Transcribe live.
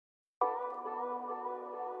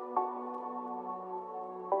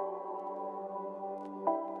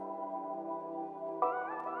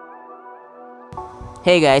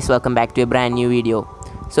Hey guys, welcome back to a brand new video.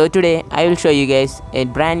 So today I will show you guys a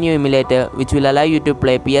brand new emulator which will allow you to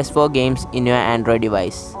play PS4 games in your Android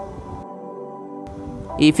device.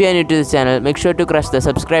 If you are new to this channel, make sure to crush the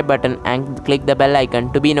subscribe button and click the bell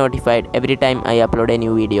icon to be notified every time I upload a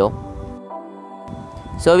new video.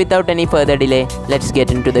 So without any further delay, let's get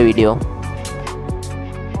into the video.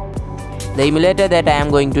 The emulator that I am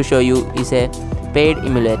going to show you is a paid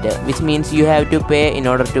emulator, which means you have to pay in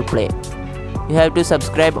order to play. You have to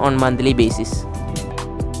subscribe on monthly basis.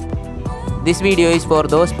 This video is for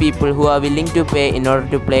those people who are willing to pay in order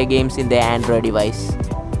to play games in their Android device.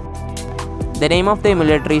 The name of the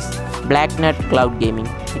emulator is Blacknut Cloud Gaming.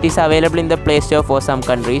 It is available in the Play Store for some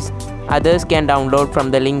countries. Others can download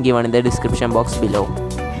from the link given in the description box below.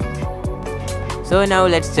 So now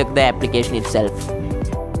let's check the application itself.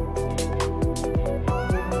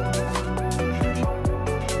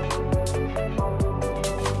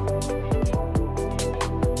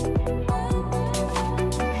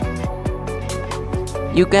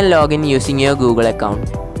 You can log in using your Google account.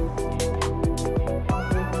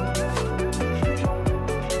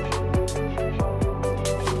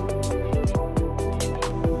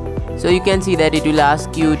 So you can see that it will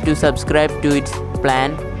ask you to subscribe to its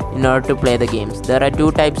plan in order to play the games. There are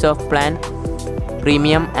two types of plan,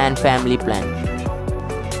 premium and family plan.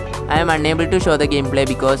 I am unable to show the gameplay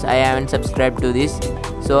because I haven't subscribed to this,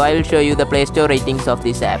 so I will show you the Play Store ratings of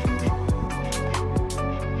this app.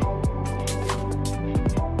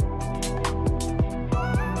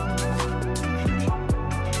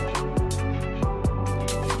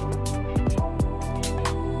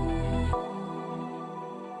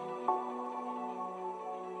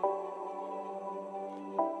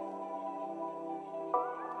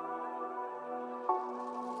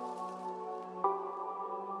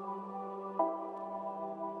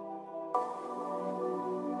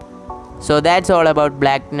 So that's all about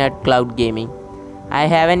Blacknut Cloud Gaming. I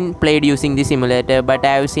haven't played using this emulator, but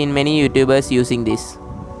I have seen many YouTubers using this.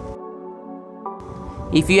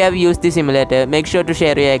 If you have used this emulator, make sure to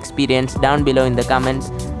share your experience down below in the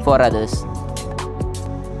comments for others.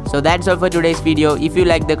 So that's all for today's video. If you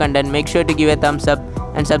like the content, make sure to give a thumbs up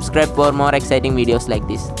and subscribe for more exciting videos like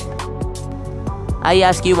this. I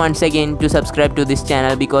ask you once again to subscribe to this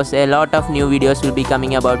channel because a lot of new videos will be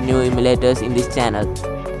coming about new emulators in this channel.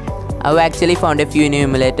 I've actually found a few new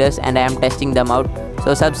emulators and I am testing them out,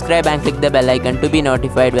 so subscribe and click the bell icon to be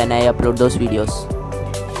notified when I upload those videos.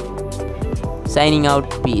 Signing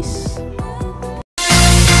out, peace.